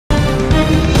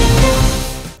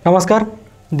नमस्कार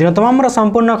दिन तमाम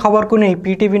संपूर्ण खबर को नहीं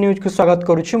पीटीवी न्यूज को स्वागत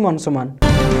करुछु मनसुमान।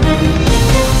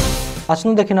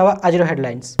 आसनु देखिनवा आज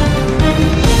हेडलाइंस।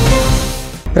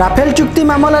 राफेल चुक्ति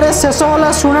मामलें शेष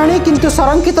होला शुणाणी किंतु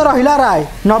संरक्षित रहिला राय।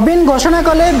 नवीन घोषणा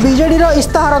कले बीजेडी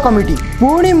इस्ताहार कमिटी।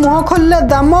 पुणी मुह खोलिले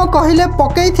दाम कहले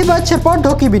पकईथिबा छेप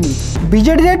ढोकिबिनी।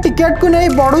 बीजेडी रे टिकेट को नहीं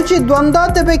बढ़ुची द्वंद्व,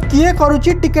 तेबे किए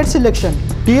करुची टिकेट सिलेक्शन।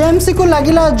 टीएमसी को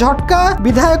लागिला झटका,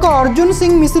 विधायक अर्जुन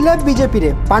सिंह मिसिले बीजेपी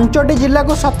रे। 5टी जिला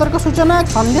को सतर्क सूचना,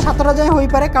 संध्या 7टा जाए होई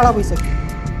पारे काला बैसाखी।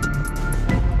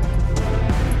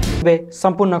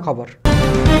 संपूर्ण खबर।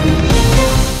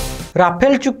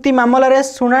 राफेल चुक्ति मामलें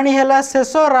शुणाणी है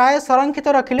शेष राय संरक्षित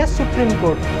रखिले सुप्रीम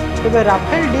कोर्ट। तेबे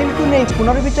राफेल डील को नहीं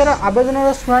पुनर्विचार आवेदन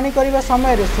शुणाणी करने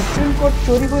समय सुप्रीम कोर्ट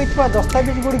चोरी होता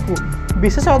दस्तावेज गुड़ी को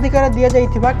विशेष अधिकार दि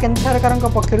जाइथिबा केंद्र सरकार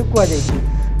पक्षर कहुई।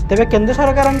 तेबे केंद्र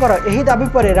सरकार यही दाबी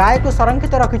पर राय को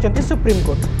संरक्षित रखिंट सुप्रीम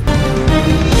कोर्ट।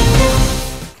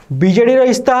 बीजेडी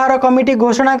इस्ताहार कमिटी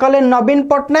घोषणा कले नवीन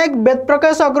पट्टनायक। वेद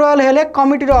प्रकाश अग्रवाल हेले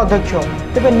कमिटीर अध्यक्ष।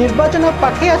 तेबे निर्वाचन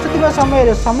पाखे आसुथिबा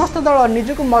समय समस्त दल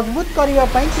निजको मजबूत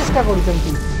करने चेष्टा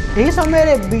करुछंती।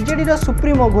 समय बीजेडी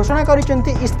सुप्रीमो घोषणा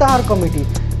करिसेंती इस्ताहार कमिटी।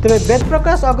 तेबे वेद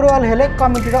प्रकाश अग्रवाल हेले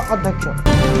कमिटीर अध्यक्ष।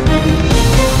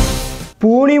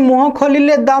 पुणी मुह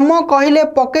खोलिले दाम कहले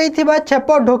पकईथिबा छेप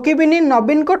ढोकिबिनी।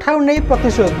 नवीन को ठाउ नहीं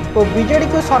प्रतिशोध और बीजेडी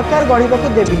को सरकार गढ़ा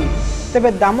देविनी।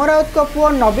 तेबे दाम राउत को पुओ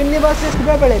नवीन निवास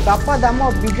थिबा बेले बापा दाम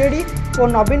बीजेडी और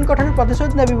नवीन को ठाउ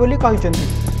प्रतिशोध नेबी बोली कहिसेंती।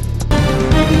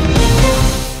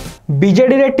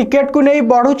 बीजेडी रे टिकेट को नहीं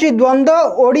बढ़ुची द्वंद्व,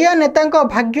 ओडिया नेता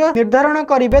भाग्य निर्धारण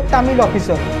करिवे तमिल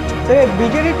ऑफिसर। तेबे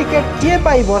बीजेडी टिकेट किए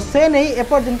पाइबो से नहीं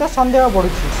एपर्यंत संदेह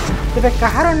बढ़ुची। तेबे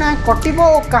कहार ना कटिबो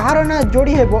और कहार ना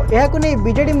जोड़ी हेबो एहाकु नहीं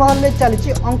बीजेडी महल में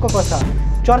चली अंक कषा।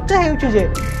 चर्चा हेउची जे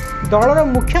दलर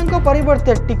मुख्यंक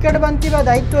परिवर्ते टिकेट बांटिबा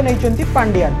दायित्व नैचंती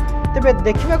पांड्यान। तेबे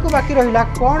देखा बाकी रहिला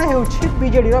कौन हेउची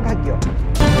बीजेडी भाग्य।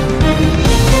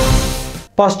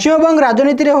 पश्चिमबंग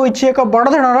राजनीति रे होइछि एक बड़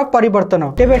धৰণৰ परिवर्तन।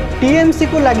 तेबे टीएमसी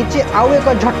को लागिछि आउ एक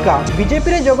झटका।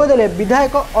 बीजेपी रे जोगदेले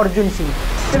विधायक अर्जुन सिंह।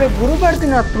 तेबे गुरुवार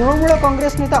दिन तृणमूल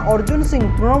कांग्रेस नेता अर्जुन सिंह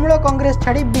तृणमूल कांग्रेस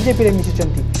छाड़ी बीजेपी रे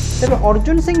मिशिचंती। तेबे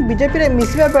अर्जुन सिंह बीजेपी रे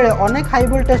मिसिबा बेले अनेक हाई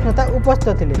वोल्टेज नेता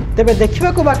उपस्थित थिले। तेबे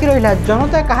देखिबा को बाकी रहिला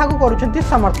जनता काहाकू करूछंती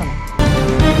समर्थन।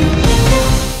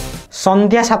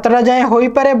 संध्या 7टा जाए होई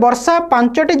पारे वर्षा।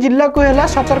 5टी जिला को हैला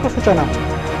सतर्क सूचना।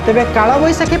 तेबे काला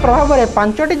बैसाखी प्रभाव में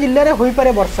 5टी जिले में होई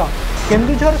पारे वर्षा।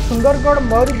 केन्दुझर, सुंदरगढ़,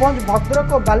 मयूरभंज,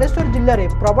 भद्रक और बालेश्वर जिले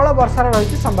में प्रबल वर्षार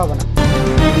रही संभावना।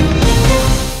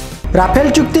 राफेल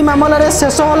चुक्ति मामलें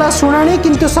शेष होला शुणाणी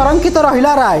किंतु संरक्षित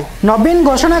रहिला राय। नवीन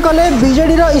घोषणा कले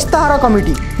बीजेडी इस्ताहार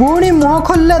कमिटी। पुणी मुह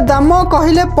खोलिले दाम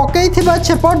कहले पकईथिबा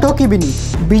छेप ढोकिबिनी।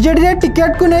 बीजेडी रे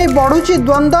टिकेट को नहीं बढ़ुची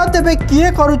द्वंद्व, तेबे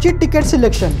किए करुची टिकेट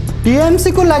सिलेक्शन।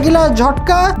 टीएमसी को लागिला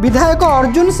झटका, विधायक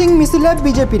अर्जुन सिंह मिसिले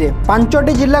बीजेपी रे।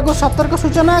 5टी जिला को सतर्क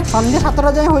सूचना, संध्या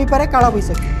 7टा जाए होई पारे काला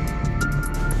बैसाखी।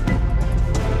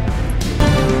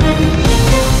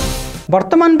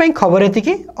 वर्तमान ପାଇଁ खबर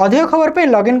एतिकी। अधिक खबर ପାଇଁ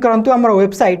लॉगिन करंतु हमर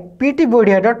वेबसाइट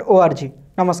ptbodia.org।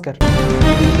 नमस्कार।